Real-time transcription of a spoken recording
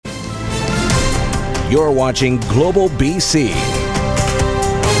You're watching Global BC.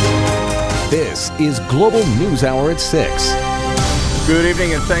 This is Global News Hour at 6. Good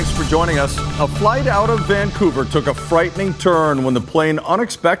evening and thanks for joining us. A flight out of Vancouver took a frightening turn when the plane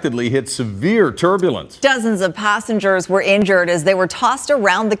unexpectedly hit severe turbulence. Dozens of passengers were injured as they were tossed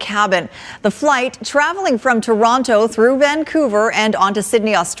around the cabin. The flight traveling from Toronto through Vancouver and onto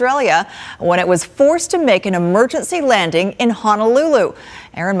Sydney, Australia, when it was forced to make an emergency landing in Honolulu.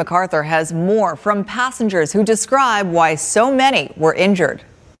 Aaron MacArthur has more from passengers who describe why so many were injured.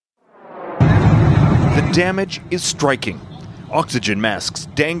 The damage is striking. Oxygen masks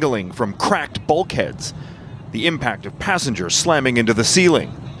dangling from cracked bulkheads. The impact of passengers slamming into the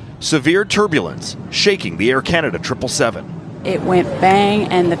ceiling. Severe turbulence shaking the Air Canada 777. It went bang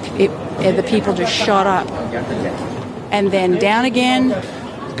and the people just shot up. And then down again.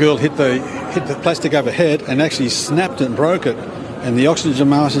 The girl hit the plastic overhead and actually snapped it and broke it. And the oxygen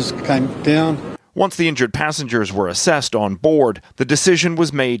masks came down. Once the injured passengers were assessed on board, the decision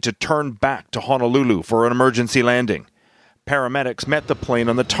was made to turn back to Honolulu for an emergency landing. Paramedics met the plane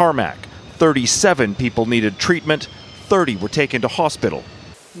on the tarmac. 37 people needed treatment. 30 were taken to hospital.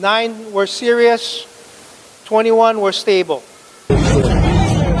 9 were serious. 21 were stable.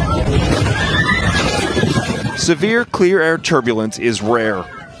 Severe clear air turbulence is rare,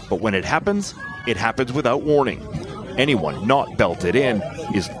 but when it happens without warning. Anyone not belted in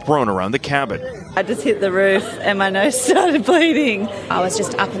is thrown around the cabin. I just hit the roof and my nose started bleeding. I was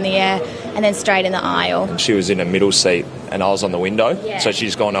just up in the air and then straight in the aisle. She was in a middle seat and I was on the window, so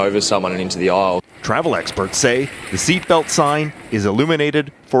she's gone over someone and into the aisle. Travel experts say the seatbelt sign is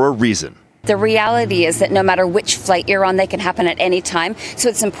illuminated for a reason. The reality is that no matter which flight you're on, they can happen at any time, so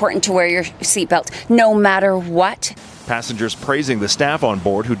it's important to wear your seatbelt no matter what. Passengers praising the staff on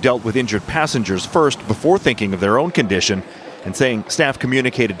board who dealt with injured passengers first before thinking of their own condition, and saying staff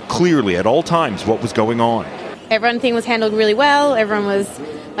communicated clearly at all times what was going on. Everything was handled really well. Everyone was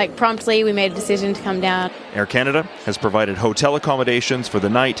promptly. We made a decision to come down. Air Canada has provided hotel accommodations for the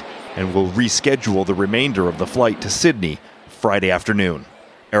night and will reschedule the remainder of the flight to Sydney Friday afternoon.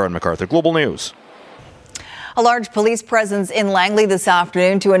 Aaron MacArthur, Global News. A large police presence in Langley this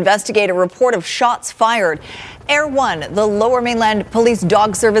afternoon to investigate a report of shots fired. Air One, the Lower Mainland Police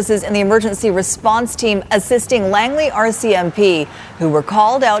Dog Services and the emergency response team assisting Langley RCMP, who were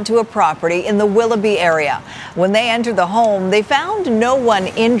called out to a property in the Willoughby area. When they entered the home, they found no one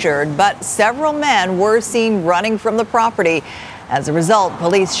injured, but several men were seen running from the property. As a result,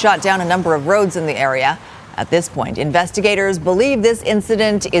 police shut down a number of roads in the area. At this point, investigators believe this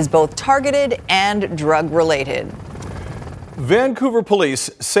incident is both targeted and drug-related. Vancouver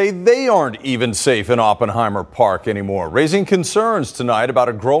police say they aren't even safe in Oppenheimer Park anymore, raising concerns tonight about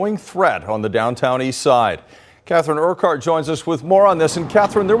a growing threat on the downtown east side. Catherine Urquhart joins us with more on this. And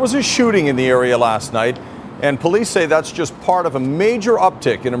Catherine, there was a shooting in the area last night, and police say that's just part of a major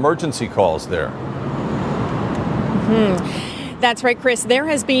uptick in emergency calls there. That's right, Chris. There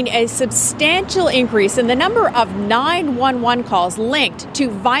has been a substantial increase in the number of 911 calls linked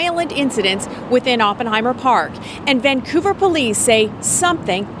to violent incidents within Oppenheimer Park. And Vancouver police say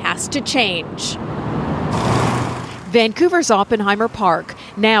something has to change. Vancouver's Oppenheimer Park,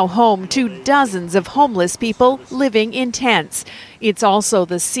 now home to dozens of homeless people living in tents. It's also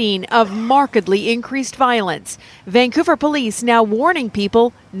the scene of markedly increased violence. Vancouver police now warning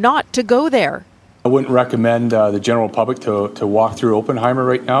people not to go there. I wouldn't recommend the general public to walk through Oppenheimer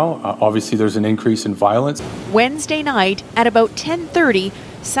right now. Obviously, there's an increase in violence. Wednesday night at about 10:30,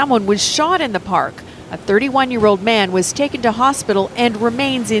 someone was shot in the park. A 31-year-old man was taken to hospital and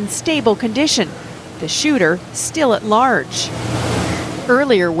remains in stable condition. The shooter still at large.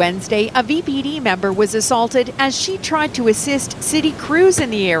 Earlier Wednesday, a VPD member was assaulted as she tried to assist city crews in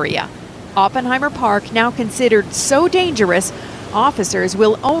the area. Oppenheimer Park now considered so dangerous, officers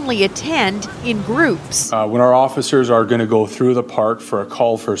will only attend in groups. When our officers are going to go through the park for a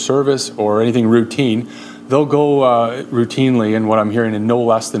call for service or anything routine, they'll go routinely, and what I'm hearing, in no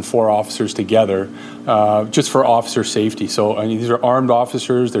less than 4 officers together, just for officer safety. So these are armed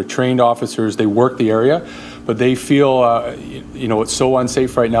officers, they're trained officers, they work the area, but they feel it's so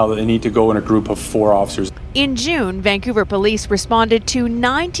unsafe right now that they need to go in a group of 4 officers. In June, Vancouver police responded to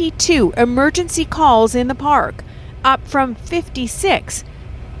 92 emergency calls in the park, up from 56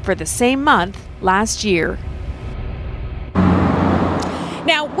 for the same month last year.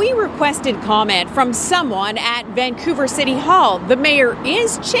 Now, we requested comment from someone at Vancouver City Hall. The mayor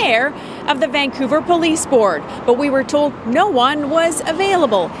is chair of the Vancouver Police Board, but we were told no one was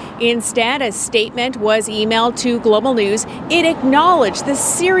available. Instead, a statement was emailed to Global News. It acknowledged the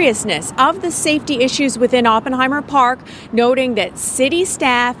seriousness of the safety issues within Oppenheimer Park, noting that city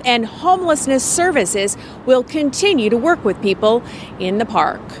staff and homelessness services will continue to work with people in the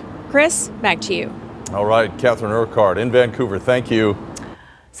park. Chris, back to you. All right, Catherine Urquhart in Vancouver. Thank you.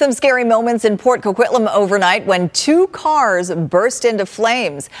 Some scary moments in Port Coquitlam overnight when 2 cars burst into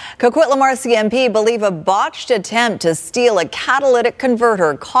flames. Coquitlam RCMP believe a botched attempt to steal a catalytic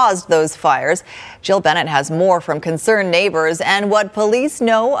converter caused those fires. Jill Bennett has more from concerned neighbors and what police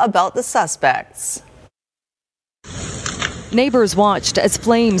know about the suspects. Neighbors watched as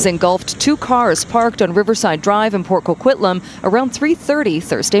flames engulfed 2 cars parked on Riverside Drive in Port Coquitlam around 3:30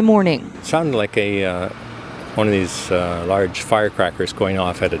 Thursday morning. It sounded like one of these large firecrackers going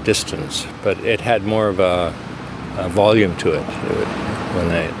off at a distance, but it had more of a volume to it.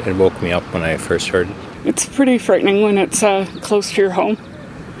 It woke me up when I first heard it. It's pretty frightening when it's close to your home,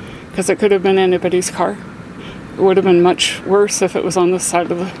 because it could have been anybody's car. It would have been much worse if it was on the side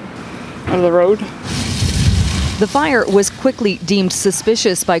of the road. The fire was quickly deemed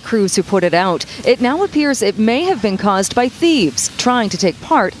suspicious by crews who put it out. It now appears it may have been caused by thieves trying to take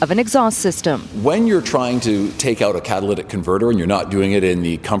part of an exhaust system. When you're trying to take out a catalytic converter and you're not doing it in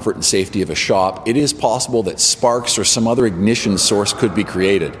the comfort and safety of a shop, it is possible that sparks or some other ignition source could be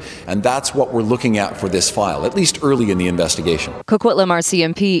created. And that's what we're looking at for this file, at least early in the investigation. Coquitlam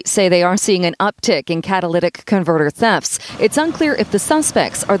RCMP say they are seeing an uptick in catalytic converter thefts. It's unclear if the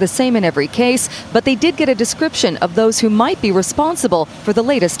suspects are the same in every case, but they did get a description of those who might be responsible for the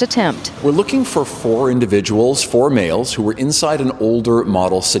latest attempt. We're looking for 4 individuals, 4 males, who were inside an older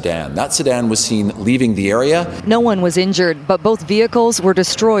model sedan. That sedan was seen leaving the area. No one was injured, but both vehicles were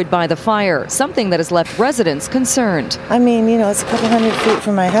destroyed by the fire, something that has left residents concerned. I mean, it's a couple hundred feet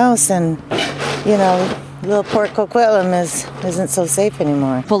from my house, and, little Port Coquitlam isn't so safe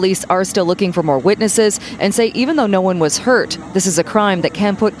anymore. Police are still looking for more witnesses and say even though no one was hurt, this is a crime that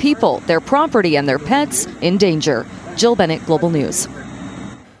can put people, their property and their pets in danger. Jill Bennett, Global News.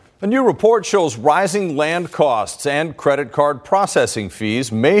 A new report shows rising land costs and credit card processing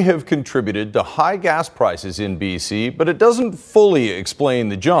fees may have contributed to high gas prices in BC, but it doesn't fully explain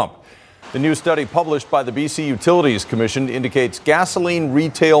the jump. The new study published by the BC Utilities Commission indicates gasoline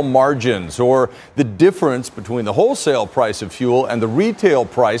retail margins, or the difference between the wholesale price of fuel and the retail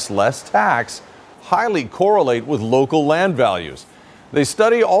price less tax, highly correlate with local land values. The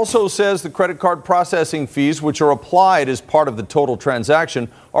study also says the credit card processing fees, which are applied as part of the total transaction,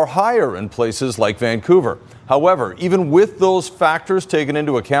 are higher in places like Vancouver. However, even with those factors taken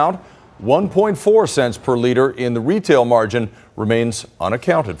into account, 1.4 cents per litre in the retail margin remains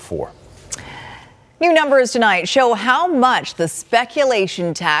unaccounted for. New numbers tonight show how much the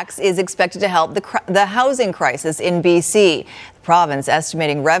speculation tax is expected to help the housing crisis in BC. The province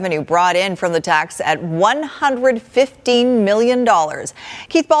estimating revenue brought in from the tax at $115 million.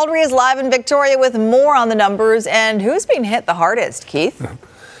 Keith Baldry is live in Victoria with more on the numbers and who's been hit the hardest, Keith?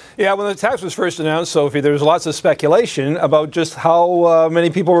 Yeah, when the tax was first announced, Sophie, there was lots of speculation about just how many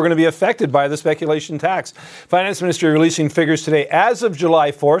people were going to be affected by the speculation tax. Finance Ministry releasing figures today as of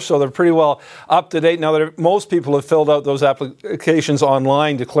July 4th, so they're pretty well up to date now that most people have filled out those applications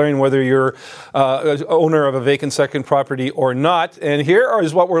online declaring whether you're owner of a vacant second property or not. And here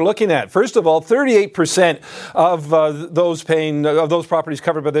is what we're looking at. First of all, 38% of those properties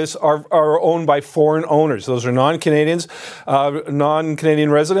covered by this are owned by foreign owners. Those are non-Canadians,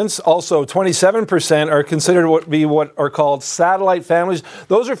 non-Canadian residents. Also, 27% are considered what are called satellite families.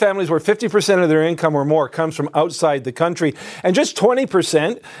 Those are families where 50% of their income or more comes from outside the country. And just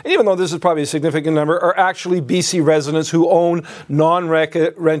 20%, even though this is probably a significant number, are actually BC residents who own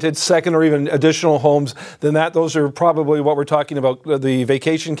non-rented second or even additional homes than that. Those are probably what we're talking about, the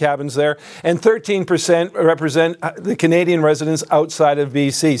vacation cabins there. And 13% represent the Canadian residents outside of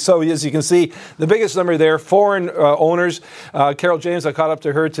BC. So as you can see, the biggest number there, foreign owners. Carol James, I caught up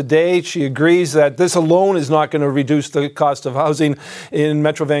to her today. She agrees that this alone is not going to reduce the cost of housing in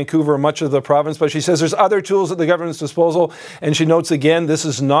Metro Vancouver or much of the province, but she says there's other tools at the government's disposal, and she notes again, this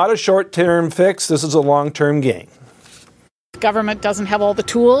is not a short-term fix, this is a long-term gain. government doesn't have all the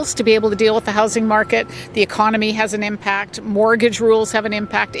tools to be able to deal with the housing market. The economy has an impact. Mortgage rules have an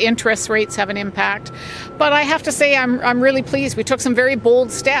impact. Interest rates have an impact. But I have to say I'm really pleased. We took some very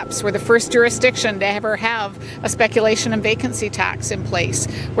bold steps. We're the first jurisdiction to ever have a speculation and vacancy tax in place.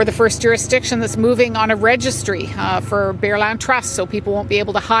 We're the first jurisdiction that's moving on a registry for bare land trusts, so people won't be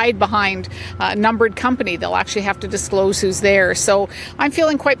able to hide behind a numbered company. They'll actually have to disclose who's there. So I'm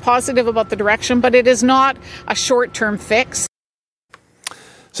feeling quite positive about the direction, but it is not a short-term fix.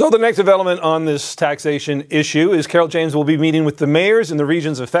 So the next development on this taxation issue is Carol James will be meeting with the mayors in the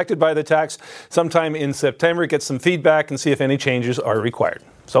regions affected by the tax sometime in September, get some feedback and see if any changes are required.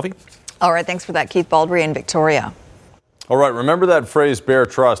 Sophie? All right, thanks for that, Keith Baldry in Victoria. All right, remember that phrase, bare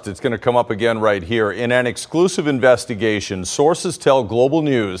trust. It's going to come up again right here. In an exclusive investigation, sources tell Global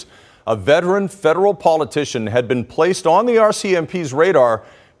News a veteran federal politician had been placed on the RCMP's radar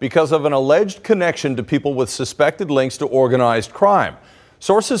because of an alleged connection to people with suspected links to organized crime.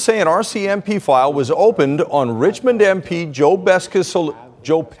 Sources say an RCMP file was opened on Richmond MP Joe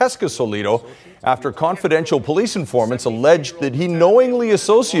Pescasolido after confidential police informants alleged that he knowingly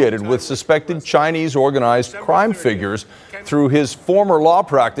associated with suspected Chinese organized crime figures through his former law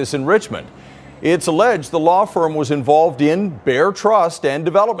practice in Richmond. It's alleged the law firm was involved in bare trust and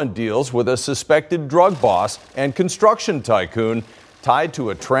development deals with a suspected drug boss and construction tycoon tied to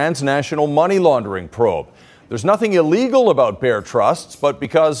a transnational money laundering probe. There's nothing illegal about bare trusts, but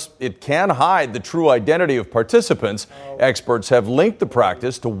because it can hide the true identity of participants, experts have linked the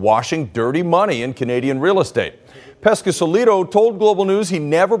practice to washing dirty money in Canadian real estate. Pescasolido told Global News he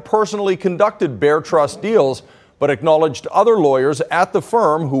never personally conducted bare trust deals, but acknowledged other lawyers at the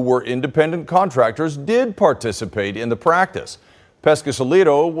firm who were independent contractors did participate in the practice.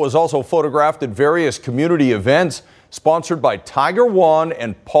 Pescasolido was also photographed at various community events sponsored by Tiger One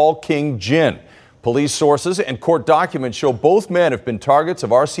and Paul King Gin. Police sources and court documents show both men have been targets of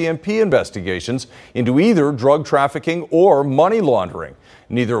RCMP investigations into either drug trafficking or money laundering.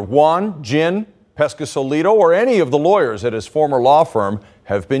 Neither Juan, Gin, Pescasolido, or any of the lawyers at his former law firm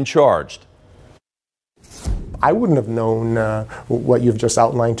have been charged. I wouldn't have known what you've just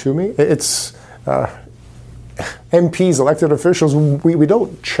outlined to me. It's MPs, elected officials, we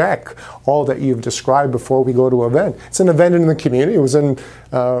don't check all that you've described before we go to an event. It's an event in the community. It was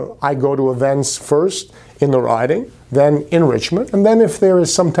I go to events first in the riding, then in Richmond, and then if there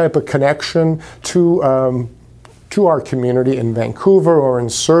is some type of connection to our community in Vancouver or in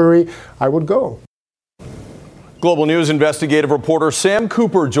Surrey, I would go. Global News investigative reporter Sam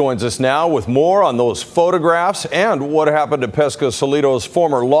Cooper joins us now with more on those photographs and what happened to Pescasolido's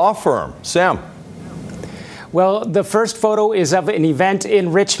former law firm. Sam. Well, the first photo is of an event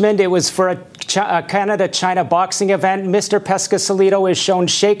in Richmond. It was for a Canada-China boxing event. Mr. Pescasolido is shown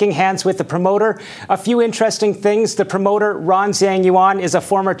shaking hands with the promoter. A few interesting things. The promoter, Ron Zhang Yuan, is a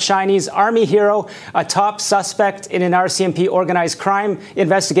former Chinese army hero, a top suspect in an RCMP organized crime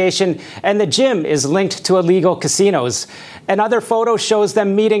investigation, and the gym is linked to illegal casinos. Another photo shows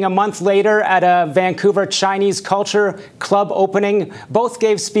them meeting a month later at a Vancouver Chinese culture club opening. Both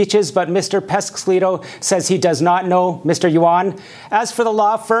gave speeches, but Mr. Pescasolido says he does not know Mr. Yuan. As for the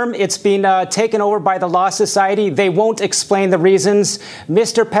law firm, it's been taken over by the Law Society. They won't explain the reasons.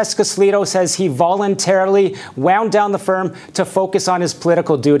 Mr. Pescasolido says he voluntarily wound down the firm to focus on his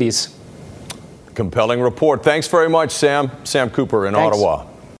political duties. Compelling report. Thanks very much, Sam. Sam Cooper in Ottawa.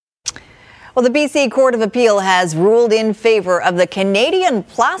 Well, the BC Court of Appeal has ruled in favor of the Canadian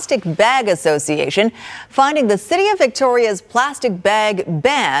Plastic Bag Association, finding the City of Victoria's plastic bag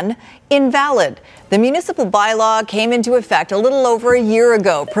ban invalid. The municipal bylaw came into effect a little over a year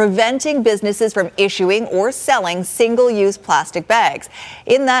ago, preventing businesses from issuing or selling single-use plastic bags.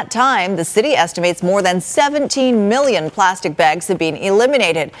 In that time, the city estimates more than 17 million plastic bags have been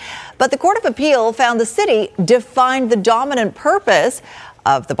eliminated. But the Court of Appeal found the city defined the dominant purpose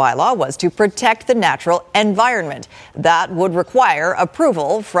of the bylaw was to protect the natural environment. That would require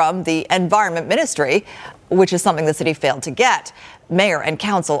approval from the Environment Ministry, which is something the city failed to get. Mayor and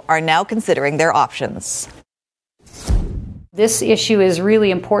council are now considering their options. This issue is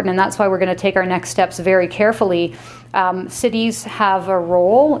really important, and that's why we're going to take our next steps very carefully. Cities have a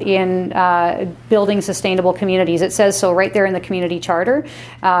role in building sustainable communities. It says so right there in the community charter.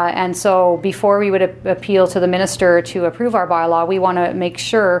 And so before we would appeal to the minister to approve our bylaw, we want to make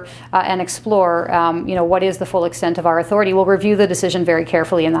sure and explore, what is the full extent of our authority. We'll review the decision very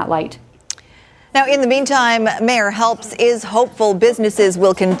carefully in that light. Now, in the meantime, Mayor Helps is hopeful businesses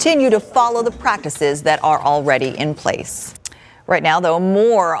will continue to follow the practices that are already in place. Right now, though,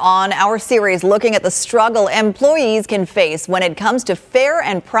 more on our series looking at the struggle employees can face when it comes to fair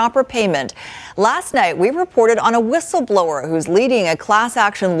and proper payment. Last night, we reported on a whistleblower who's leading a class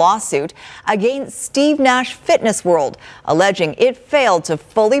action lawsuit against Steve Nash Fitness World, alleging it failed to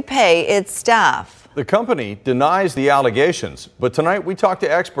fully pay its staff. The company denies the allegations, but tonight we talk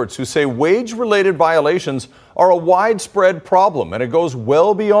to experts who say wage-related violations are a widespread problem, and it goes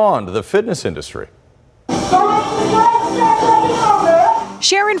well beyond the fitness industry.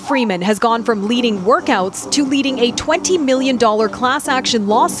 Sharon Freeman has gone from leading workouts to leading a $20 million class action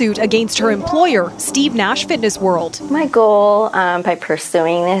lawsuit against her employer, Steve Nash Fitness World. My goal by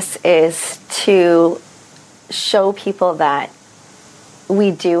pursuing this is to show people that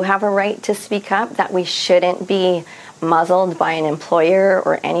we do have a right to speak up, that we shouldn't be muzzled by an employer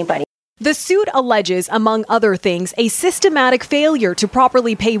or anybody. The suit alleges, among other things, a systematic failure to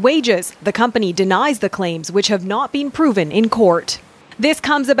properly pay wages. The company denies the claims, which have not been proven in court. This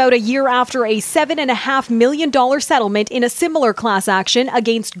comes about a year after a $7.5 million settlement in a similar class action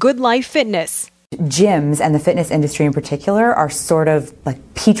against Good Life Fitness. Gyms and the fitness industry in particular are sort of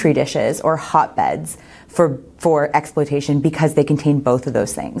like petri dishes or hotbeds for exploitation because they contain both of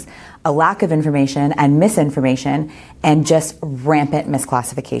those things. A lack of information and misinformation and just rampant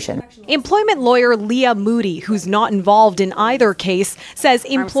misclassification. Employment lawyer Leah Moody, who's not involved in either case, says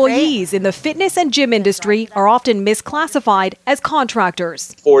employees in the fitness and gym industry are often misclassified as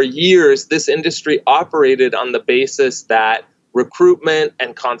contractors. For years, this industry operated on the basis that recruitment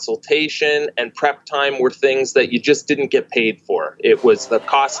and consultation and prep time were things that you just didn't get paid for. It was the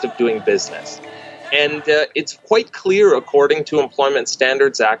cost of doing business. And it's quite clear, according to Employment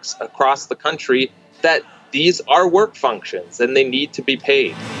Standards Acts across the country, that these are work functions and they need to be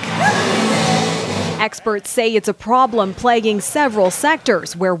paid. Experts say it's a problem plaguing several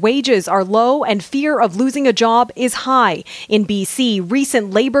sectors where wages are low and fear of losing a job is high. In BC, recent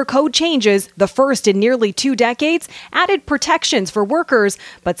labor code changes, the first in nearly 2 decades, added protections for workers,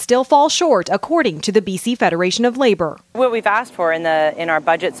 but still fall short, according to the BC Federation of Labor. What we've asked for in our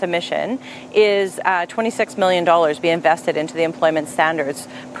budget submission is $26 million be invested into the employment standards,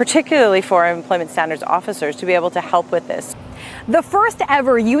 particularly for employment standards officers to be able to help with this. The first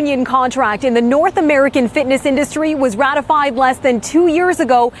ever union contract in the North American fitness industry was ratified less than 2 years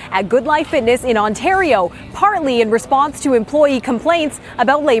ago at Good Life Fitness in Ontario, partly in response to employee complaints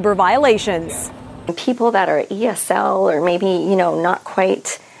about labor violations. People that are ESL or maybe, not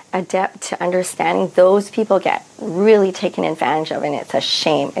quite adept to understanding, those people get really taken advantage of, and it's a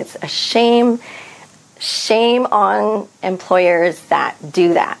shame. It's a shame on employers that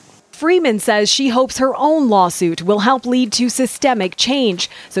do that. Freeman says she hopes her own lawsuit will help lead to systemic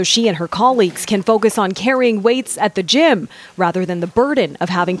change so she and her colleagues can focus on carrying weights at the gym rather than the burden of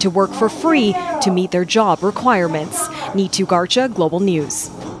having to work for free to meet their job requirements. Neetu Garcha, Global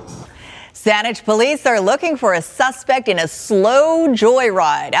News. Saanich police are looking for a suspect in a slow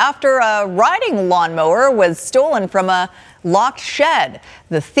joyride after a riding lawnmower was stolen from a locked shed.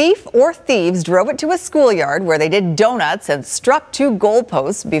 The thief or thieves drove it to a schoolyard where they did donuts and struck 2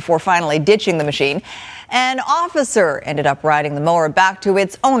 goalposts before finally ditching the machine. An officer ended up riding the mower back to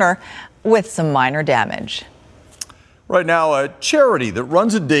its owner with some minor damage. Right now, a charity that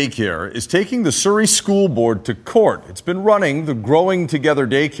runs a daycare is taking the Surrey School Board to court. It's been running the Growing Together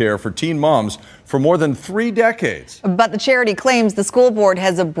daycare for teen moms for more than 3 decades. But the charity claims the school board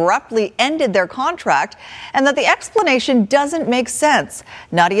has abruptly ended their contract and that the explanation doesn't make sense.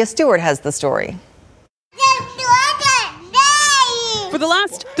 Nadia Stewart has the story. For the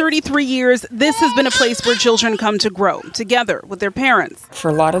last 33 years, this has been a place where children come to grow together with their parents. For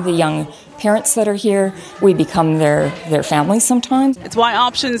a lot of the young parents that are here, we become their family sometimes. It's why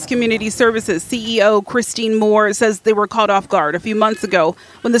Options Community Services CEO Christine Moore says they were caught off guard a few months ago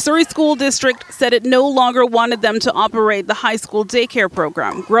when the Surrey School District said it no longer wanted them to operate the high school daycare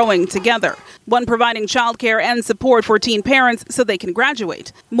program, Growing Together, one providing childcare and support for teen parents so they can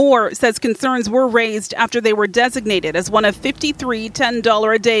graduate. Moore says concerns were raised after they were designated as one of 53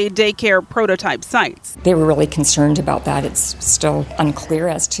 $10-a-day daycare prototype sites. They were really concerned about that. It's still unclear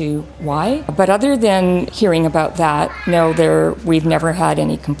as to why. But other than hearing about that, no, we've never had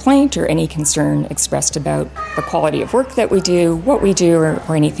any complaint or any concern expressed about the quality of work that we do, what we do,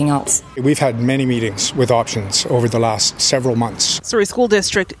 or anything else. We've had many meetings with Options over the last several months. Surrey School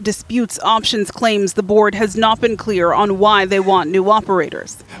District disputes Options claims the board has not been clear on why they want new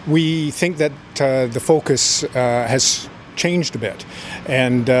operators. We think that the focus has changed a bit,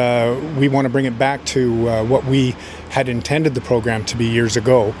 and we want to bring it back to what we had intended the program to be years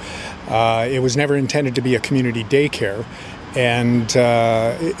ago. It was never intended to be a community daycare, and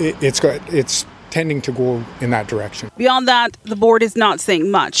it's tending to go in that direction. Beyond that, the board is not saying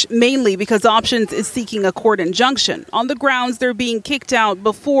much, mainly because Options is seeking a court injunction on the grounds they're being kicked out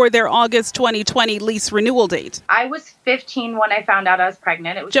before their August 2020 lease renewal date. I was 15 when I found out I was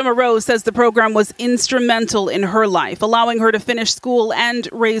pregnant. Gemma Rose says the program was instrumental in her life, allowing her to finish school and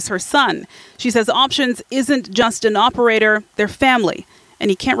raise her son. She says Options isn't just an operator, they're family, and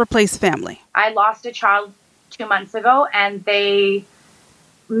you can't replace family. I lost a child 2 months ago, and they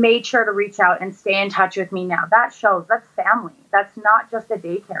made sure to reach out and stay in touch with me now. That shows that's family. That's not just a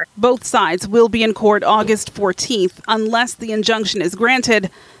daycare. Both sides will be in court August 14th. Unless the injunction is granted,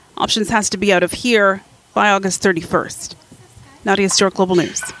 Options has to be out of here by August 31st. Nadia Stewart, Global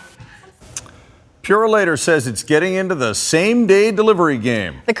News. Purolator says it's getting into the same-day delivery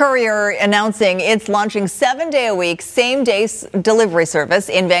game. The Courier announcing it's launching 7-day-a-week, same-day delivery service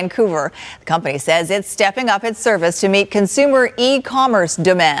in Vancouver. The company says it's stepping up its service to meet consumer e-commerce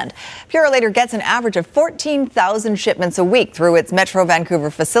demand. Purolator gets an average of 14,000 shipments a week through its Metro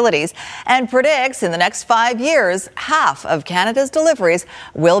Vancouver facilities and predicts in the next 5 years, half of Canada's deliveries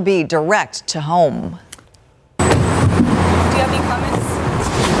will be direct to home. Do you have any comments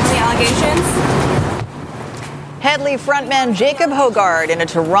on the allegations? Headley frontman Jacob Hogard in a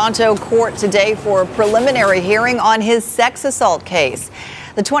Toronto court today for a preliminary hearing on his sex assault case.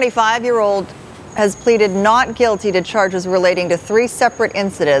 The 25-year-old has pleaded not guilty to charges relating to 3 separate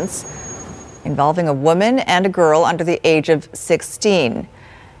incidents involving a woman and a girl under the age of 16.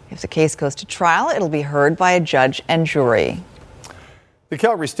 If the case goes to trial, it'll be heard by a judge and jury. The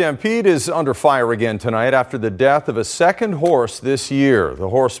Calgary Stampede is under fire again tonight after the death of a second horse this year. The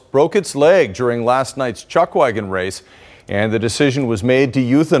horse broke its leg during last night's chuck wagon race, and the decision was made to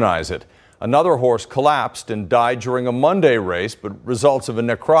euthanize it. Another horse collapsed and died during a Monday race, but results of a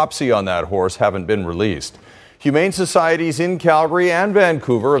necropsy on that horse haven't been released. Humane societies in Calgary and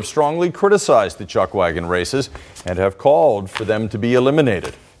Vancouver have strongly criticized the chuck wagon races and have called for them to be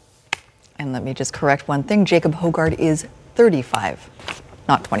eliminated. And let me just correct one thing. Jacob Hogard is 35,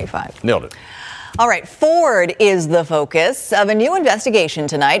 not 25. Nailed it. All right, Ford is the focus of a new investigation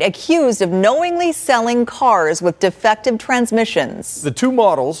tonight, accused of knowingly selling cars with defective transmissions. The 2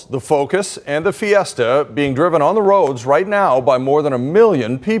 models, the Focus and the Fiesta, being driven on the roads right now by more than 1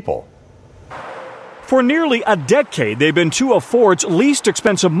 million people. For nearly a decade, they've been 2 of Ford's least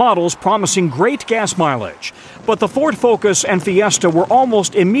expensive models, promising great gas mileage. But the Ford Focus and Fiesta were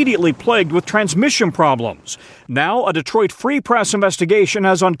almost immediately plagued with transmission problems. Now, a Detroit Free Press investigation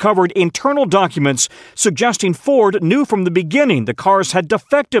has uncovered internal documents suggesting Ford knew from the beginning the cars had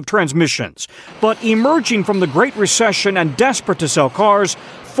defective transmissions. But emerging from the Great Recession and desperate to sell cars,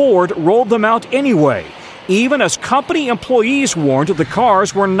 Ford rolled them out anyway, even as company employees warned the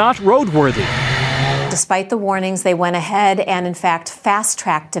cars were not roadworthy. Despite the warnings, they went ahead and, in fact,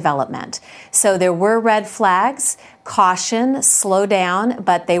 fast-tracked development. So there were red flags, caution, slow down,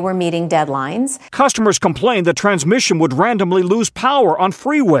 but they were meeting deadlines. Customers complained the transmission would randomly lose power on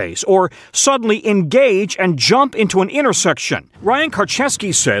freeways or suddenly engage and jump into an intersection. Ryan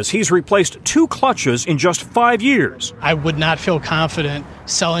Karcheski says he's replaced 2 clutches in just 5 years. I would not feel confident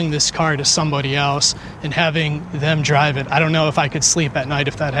selling this car to somebody else and having them drive it. I don't know if I could sleep at night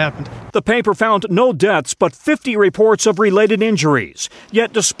if that happened. The paper found no deaths but 50 reports of related injuries.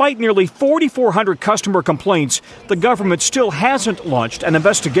 Yet despite nearly 4,400 customer complaints, the government still hasn't launched an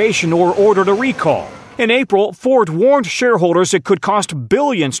investigation or ordered a recall. In April, Ford warned shareholders it could cost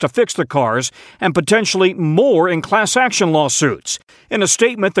billions to fix the cars and potentially more in class action lawsuits. In a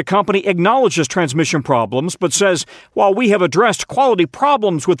statement, the company acknowledges transmission problems, but says while we have addressed quality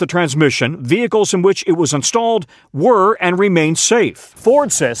problems with the transmission, vehicles in which it was installed were and remain safe.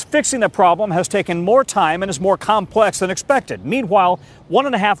 Ford says fixing the problem has taken more time and is more complex than expected. Meanwhile,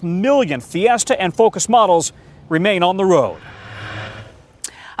 1.5 million Fiesta and Focus models remain on the road.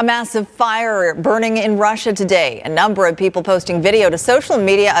 A massive fire burning in Russia today. A number of people posting video to social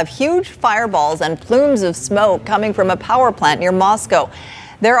media of huge fireballs and plumes of smoke coming from a power plant near Moscow.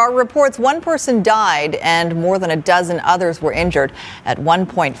 There are reports 1 person died and more than a dozen others were injured. At one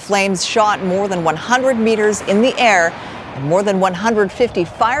point, flames shot more than 100 meters in the air, and more than 150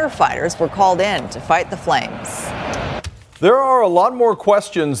 firefighters were called in to fight the flames. There are a lot more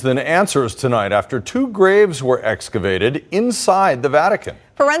questions than answers tonight after 2 graves were excavated inside the Vatican.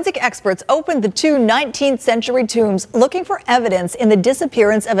 Forensic experts opened the 2 19th century tombs looking for evidence in the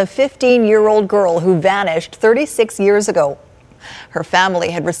disappearance of a 15-year-old girl who vanished 36 years ago. Her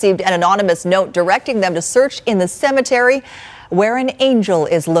family had received an anonymous note directing them to search in the cemetery where an angel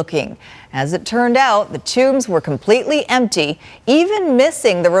is looking. As it turned out, the tombs were completely empty, even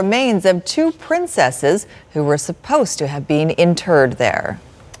missing the remains of 2 princesses who were supposed to have been interred there.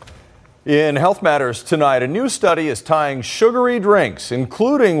 In Health Matters tonight, a new study is tying sugary drinks,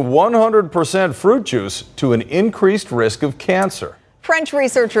 including 100% fruit juice, to an increased risk of cancer. French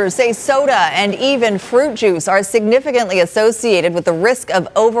researchers say soda and even fruit juice are significantly associated with the risk of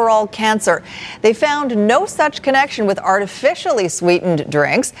overall cancer. They found no such connection with artificially sweetened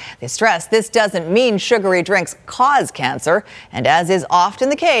drinks. They stress this doesn't mean sugary drinks cause cancer. And as is often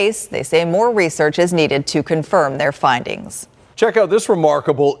the case, they say more research is needed to confirm their findings. Check out this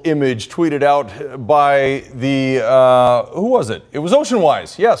remarkable image tweeted out by the, who was it? It was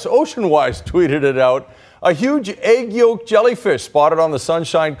Oceanwise. Yes, Oceanwise tweeted it out. A huge egg yolk jellyfish spotted on the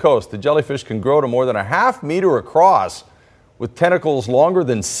Sunshine Coast. The jellyfish can grow to more than a half meter across with tentacles longer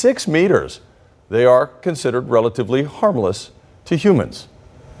than 6 meters. They are considered relatively harmless to humans.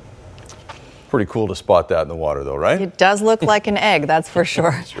 Pretty cool to spot that in the water, though, right? It does look like an egg, that's for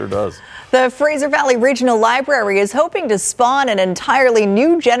sure. It sure does. The Fraser Valley Regional Library is hoping to spawn an entirely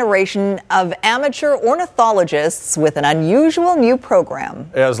new generation of amateur ornithologists with an unusual new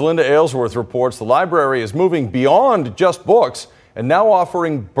program. As Linda Aylesworth reports, the library is moving beyond just books and now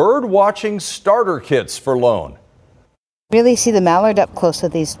offering bird watching starter kits for loan. Really see the mallard up close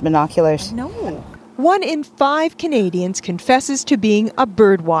with these binoculars? No. 1 in 5 Canadians confesses to being a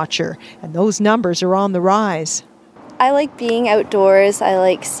bird watcher, and those numbers are on the rise. I like being outdoors. I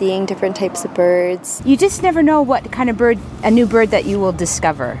like seeing different types of birds. You just never know what kind of bird, a new bird that you will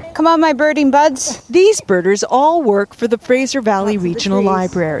discover. Come on, my birding buds. These birders all work for the Fraser Valley Regional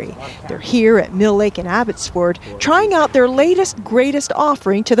Library. They're here at Mill Lake and Abbotsford trying out their latest, greatest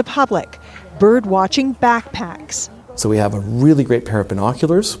offering to the public, bird watching backpacks. So we have a really great pair of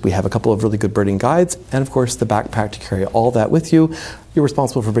binoculars, we have a couple of really good birding guides, and of course the backpack to carry all that with you. You're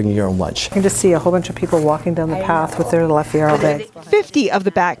responsible for bringing your own lunch. You can just see a whole bunch of people walking down the path with their Leffiero bag. 50 of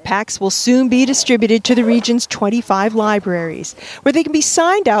the backpacks will soon be distributed to the region's 25 libraries, where they can be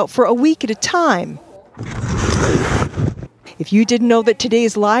signed out for a week at a time. If you didn't know that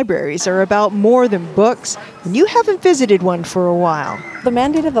today's libraries are about more than books, then you haven't visited one for a while. The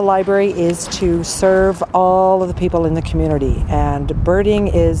mandate of the library is to serve all of the people in the community, and birding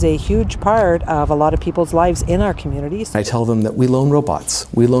is a huge part of a lot of people's lives in our communities. I tell them that we loan robots,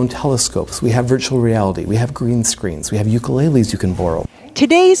 we loan telescopes, we have virtual reality, we have green screens, we have ukuleles you can borrow.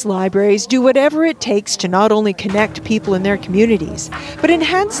 Today's libraries do whatever it takes to not only connect people in their communities, but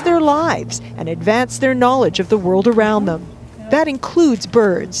enhance their lives and advance their knowledge of the world around them. That includes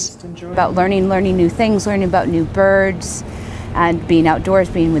birds. About learning new things, learning about new birds, and being outdoors,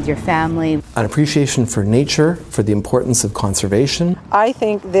 being with your family. An appreciation for nature, for the importance of conservation. I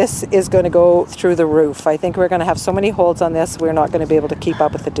think this is going to go through the roof. I think we're going to have so many holds on this, we're not going to be able to keep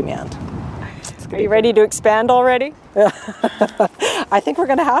up with the demand. Are you ready to expand already? I think we're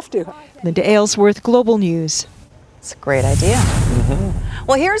going to have to. Linda Aylesworth, Global News. It's a great idea. Mm-hmm.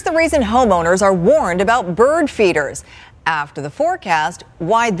 Well, here's the reason homeowners are warned about bird feeders. After the forecast,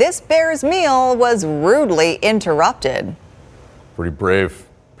 why this bear's meal was rudely interrupted. Pretty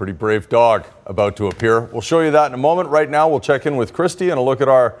brave dog about to appear. We'll show you that in a moment. Right now, we'll check in with Christy and a look at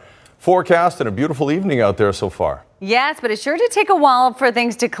our forecast and a beautiful evening out there so far. Yes, but it's sure to take a while for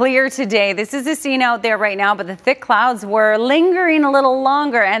things to clear today. This is the scene out there right now, but the thick clouds were lingering a little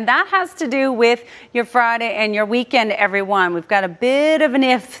longer, and that has to do with your Friday and your weekend, everyone. We've got a bit of an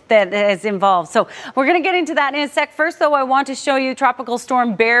if that is involved. So we're going to get into that in a sec. First, though, I want to show you Tropical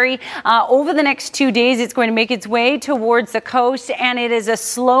Storm Barry. Over the next 2 days, it's going to make its way towards the coast, and it is a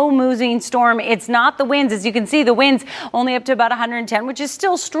slow-moving storm. It's not the winds. As you can see, the winds only up to about 110, which is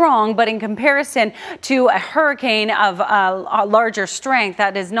still strong, but in comparison to a hurricane of a larger strength,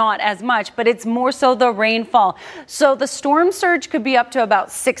 that is not as much, but it's more so the rainfall. So the storm surge could be up to about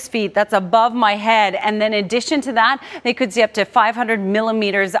 6 feet. That's above my head. And then in addition to that, they could see up to 500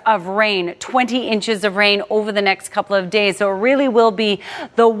 millimeters of rain, 20 inches of rain over the next couple of days. So it really will be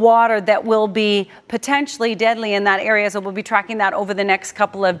the water that will be potentially deadly in that area. So we'll be tracking that over the next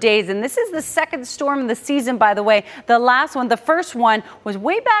couple of days. And this is the second storm of the season, by the way. The last one, the first one, was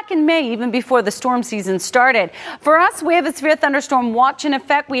way back in May, even before the storm season started. For us, we have a severe thunderstorm watch in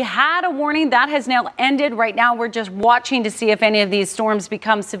effect. We had a warning that has now ended. Right now, we're just watching to see if any of these storms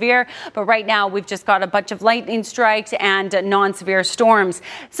become severe. But right now, we've just got a bunch of lightning strikes and non-severe storms.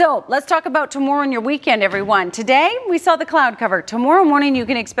 So let's talk about tomorrow and your weekend, everyone. Today, we saw the cloud cover. Tomorrow morning, you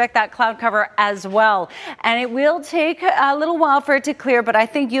can expect that cloud cover as well. And it will take a little while for it to clear, but I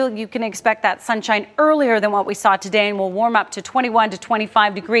think you can expect that sunshine earlier than what we saw today, and we'll warm up to 21 to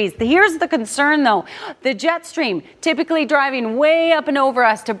 25 degrees. Here's the concern, though. The jet stream dream, typically driving way up and over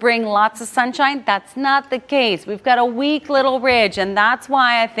us to bring lots of sunshine. That's not the case. We've got a weak little ridge, and that's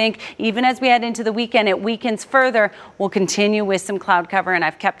why I think even as we head into the weekend, it weakens further. We'll continue with some cloud cover, and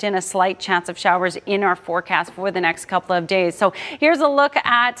I've kept in a slight chance of showers in our forecast for the next couple of days. So here's a look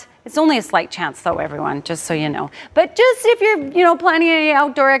at, it's only a slight chance though, everyone, just so you know. But just if you're planning any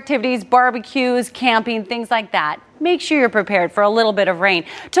outdoor activities, barbecues, camping, things like that, make sure you're prepared for a little bit of rain.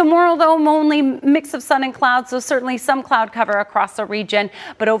 Tomorrow, though, only mix of sun and clouds, so certainly some cloud cover across the region.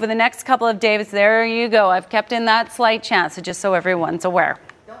 But over the next couple of days, there you go. I've kept in that slight chance, so just so everyone's aware.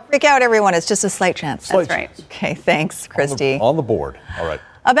 Don't freak out, everyone. It's just a slight chance. That's right. Okay, thanks, Christy. On the board. All right.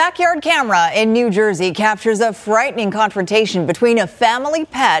 A backyard camera in New Jersey captures a frightening confrontation between a family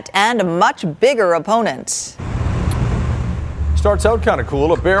pet and a much bigger opponent. Starts out kind of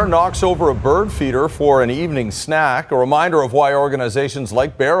cool. A bear knocks over a bird feeder for an evening snack. A reminder of why organizations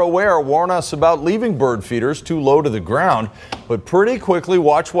like Bear Aware warn us about leaving bird feeders too low to the ground. But pretty quickly,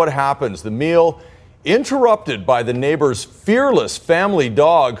 watch what happens. The meal interrupted by the neighbor's fearless family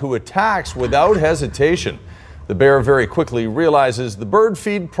dog who attacks without hesitation. The bear very quickly realizes the bird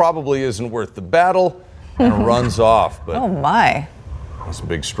feed probably isn't worth the battle and runs off. But oh my. He's a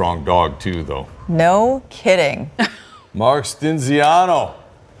big, strong dog too, though. No kidding. Mark Stinziano.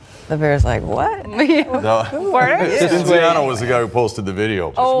 The bear's like, what? Stinziano was the guy who posted the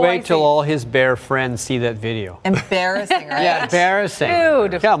video. Just wait till all his bear friends see that video. Embarrassing, right? Yeah, embarrassing.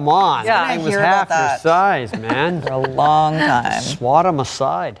 Dude. Come on. Yeah. It was half your size, man. For a long time. Swat him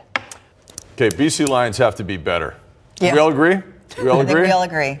aside. Okay, BC Lions have to be better. Yeah. We all agree? We all I agree? think we all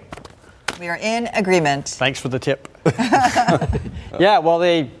agree. We are in agreement. Thanks for the tip. Yeah, well,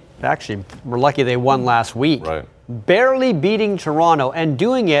 they actually were lucky they won last week. Right. Barely beating Toronto and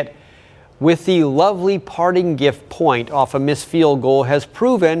doing it with the lovely parting gift point off a missed field goal has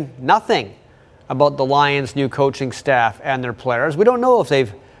proven nothing about the Lions' new coaching staff and their players. We don't know if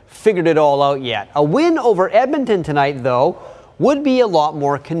they've figured it all out yet. A win over Edmonton tonight, though, would be a lot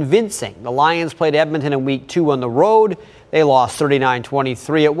more convincing. The Lions played Edmonton in Week 2 on the road. They lost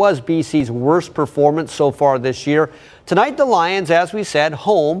 39-23. It was BC's worst performance so far this year. Tonight, the Lions, as we said,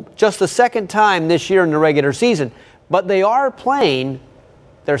 home, just the second time this year in the regular season. But they are playing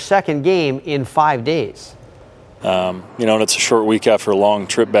their second game in 5 days. And it's a short week after a long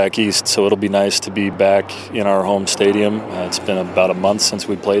trip back east, so it'll be nice to be back in our home stadium. It's been about a month since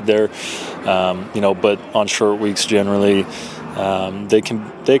we played there, but on short weeks generally, they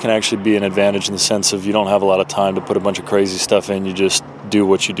can actually be an advantage in the sense of you don't have a lot of time to put a bunch of crazy stuff in. You just do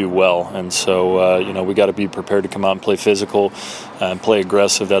what you do well, and so we got to be prepared to come out and play physical and play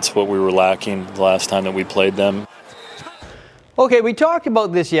aggressive. That's what we were lacking the last time that we played them. Okay, we talked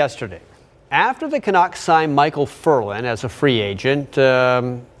about this yesterday. After the Canucks signed Michael Ferland as a free agent,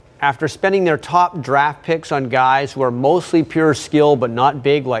 after spending their top draft picks on guys who are mostly pure skill but not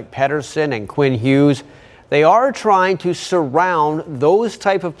big like Pettersson and Quinn Hughes, they are trying to surround those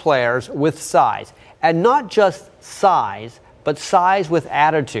type of players with size. And not just size, but size with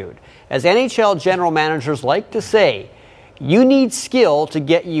attitude. As NHL general managers like to say, you need skill to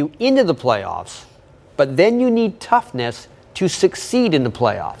get you into the playoffs, but then you need toughness to succeed in the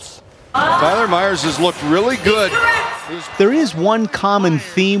playoffs. Tyler Myers has looked really good. There is one common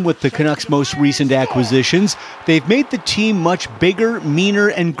theme with the Canucks' most recent acquisitions. They've made the team much bigger, meaner,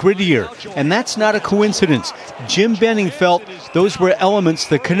 and grittier. And that's not a coincidence. Jim Benning felt those were elements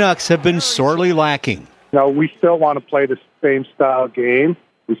the Canucks have been sorely lacking. We still want to play the same style game.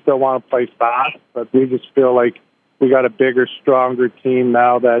 We still want to play fast, but we just feel like we got a bigger, stronger team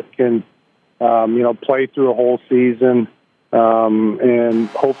now that can, play through a whole season. And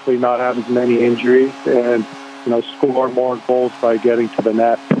hopefully not have as many injuries and, score more goals by getting to the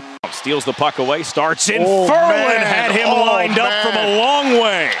net. Steals the puck away, starts in. Ferland had him lined up from a long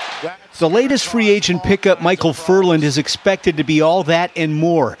way. The latest free agent pickup, Michael Ferland, is expected to be all that and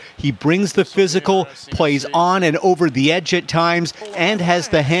more. He brings the physical, plays on and over the edge at times, and has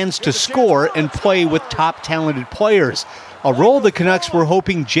the hands to score and play with top talented players. A role the Canucks were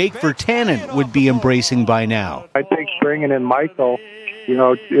hoping Jake Virtanen would be embracing by now. I think bringing in Michael,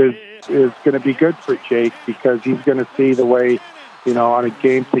 is going to be good for Jake because he's going to see the way, on a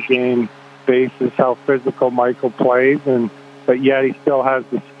game-to-game basis how physical Michael plays, but yet he still has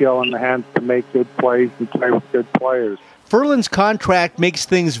the skill in the hands to make good plays and play with good players. Ferland's contract makes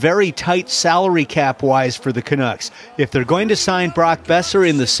things very tight salary cap-wise for the Canucks. If they're going to sign Brock Besser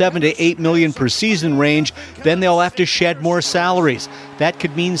in the $7 to $8 million per season range, then they'll have to shed more salaries. That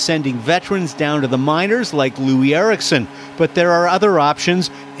could mean sending veterans down to the minors like Louis Eriksson. But there are other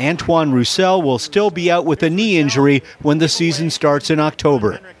options. Antoine Roussel will still be out with a knee injury when the season starts in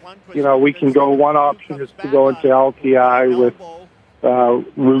October. we can go. One option is to go into LTI with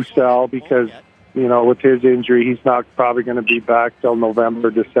Roussel because, with his injury, he's not probably going to be back till November,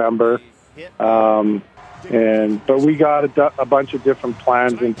 December. But we got a bunch of different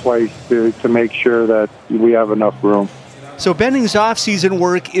plans in place to make sure that we have enough room. So Benning's off-season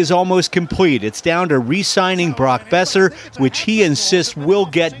work is almost complete. It's down to re-signing Brock Besser, which he insists will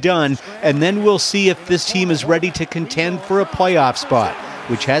get done, and then we'll see if this team is ready to contend for a playoff spot,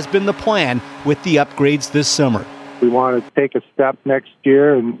 which has been the plan with the upgrades this summer. We want to take a step next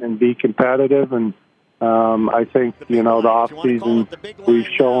year and be competitive, and I think, the off-season, we've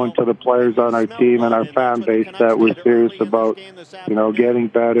shown to the players on our team and our fan base that we're serious about, getting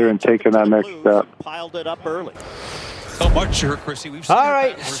better and taking that next step. Piled it up early. So much, Chrissy. We've seen all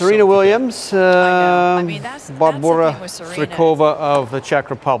right, Serena Williams, Barbora Strykova of the Czech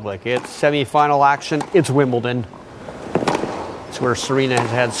Republic. It's semifinal action. It's Wimbledon. It's where Serena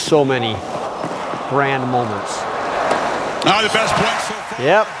has had so many grand moments. The best point so far.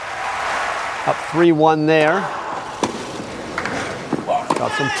 Yep. Up 3-1 there.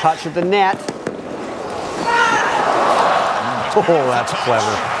 Got some touch at the net. Oh, that's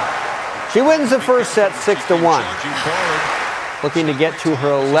clever. She wins the first set 6-1. Looking to get to her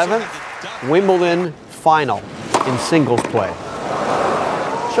 11th Wimbledon final in singles play.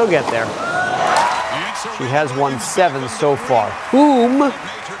 She'll get there. She has won 7 so far. Whom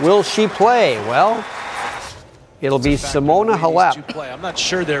will she play? Well, it'll be Simona Halep. I'm not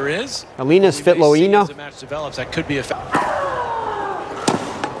sure there is. Alina Svitolina. As the match develops, that could be a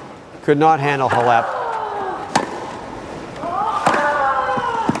could not handle Halep.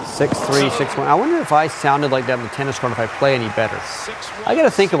 6-3, 6-1. I wonder if I sounded like that in the tennis court, if I play any better. I got to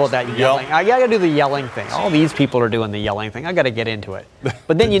think about that yelling. I got to do the yelling thing. All these people are doing the yelling thing. I got to get into it.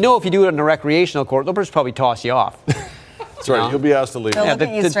 But then if you do it in a recreational court, they'll just probably toss you off. That's right. You'll be asked to leave. They'll look at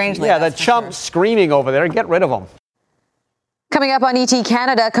you strangely. The chump screaming over there. Get rid of them. Coming up on ET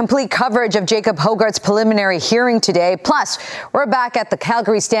Canada, complete coverage of Jacob Hogarth's preliminary hearing today. Plus, we're back at the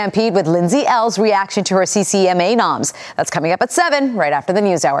Calgary Stampede with Lindsay Ells' reaction to her CCMA noms. That's coming up at 7, right after the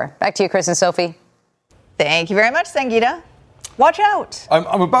news hour. Back to you, Chris and Sophie. Thank you very much, Sangeeta. Watch out.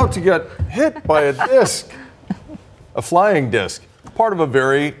 I'm about to get hit by a disc, a flying disc, part of a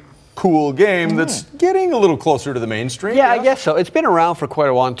very cool game that's getting a little closer to the mainstream. Yeah, I guess so. It's been around for quite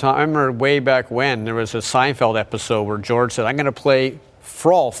a long time. I remember way back when there was a Seinfeld episode where George said, I'm going to play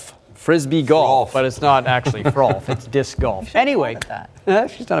Frolf, Frisbee golf, but it's not actually Frolf, it's disc golf. Anyway,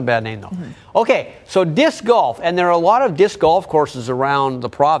 she's not a bad name, though. Okay, so disc golf, and there are a lot of disc golf courses around the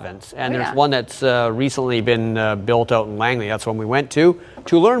province, and there's one that's recently been built out in Langley. That's one we went to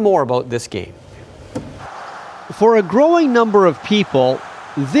learn more about this game. For a growing number of people,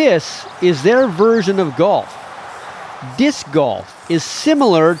 this is their version of golf. Disc golf is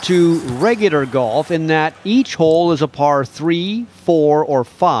similar to regular golf in that each hole is a par 3, 4, or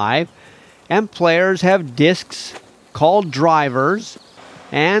 5, and players have discs called drivers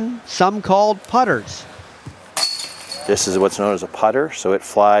and some called putters. This is what's known as a putter, so it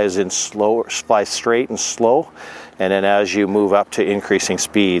flies straight and slow, and then as you move up to increasing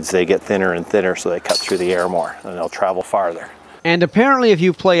speeds, they get thinner and thinner, so they cut through the air more, and they'll travel farther. And apparently if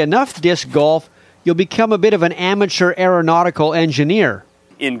you play enough disc golf, you'll become a bit of an amateur aeronautical engineer.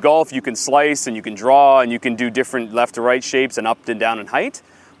 In golf, you can slice and you can draw and you can do different left to right shapes and up and down in height.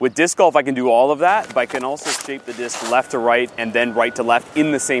 With disc golf, I can do all of that, but I can also shape the disc left to right and then right to left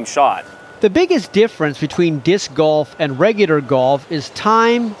in the same shot. The biggest difference between disc golf and regular golf is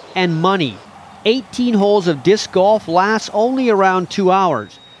time and money. 18 holes of disc golf lasts only around 2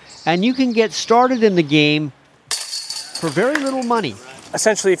 hours, and you can get started in the game for very little money.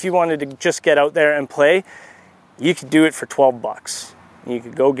 Essentially, if you wanted to just get out there and play, you could do it for $12. You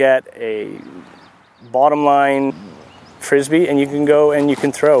could go get a bottom line Frisbee and you can go and you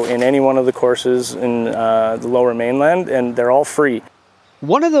can throw in any one of the courses in the Lower Mainland, and they're all free.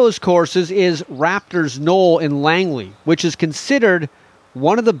 One of those courses is Raptors Knoll in Langley, which is considered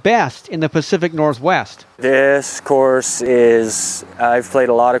one of the best in the Pacific Northwest. This course is, I've played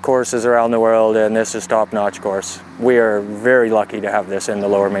a lot of courses around the world, and this is top-notch course. We are very lucky to have this in the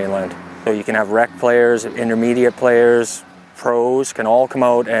Lower Mainland. So you can have rec players, intermediate players, pros can all come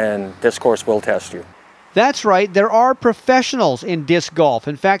out, and this course will test you. That's right, there are professionals in disc golf.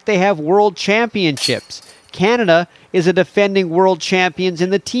 In fact, they have world championships. Canada is a defending world champions in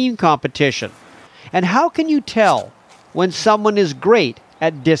the team competition. And how can you tell when someone is great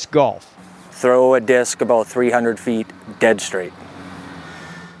at disc golf? Throw a disc about 300 feet dead straight.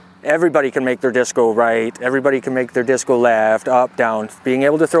 Everybody can make their disc go right. Everybody can make their disc go left, up, down. Being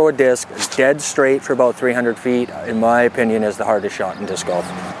able to throw a disc dead straight for about 300 feet, in my opinion, is the hardest shot in disc golf.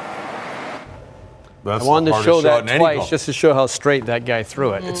 That's I wanted the to hardest show shot that in any twice golf. just to show how straight that guy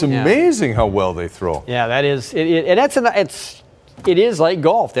threw it. It's amazing how well they throw. Yeah, that is. It is like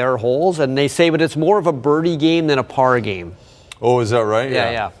golf. There are holes, and they say, but it's more of a birdie game than a par game. Oh, is that right?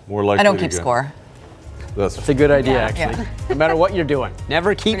 Yeah. More likely I don't to keep get- score. That's a good idea, Yeah, actually. yeah. No matter what you're doing,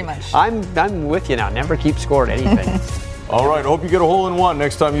 never keep. Pretty much. I'm with you now. Never keep score at anything. All right. Hope you get a hole in one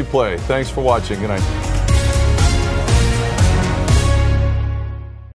next time you play. Thanks for watching. Good night.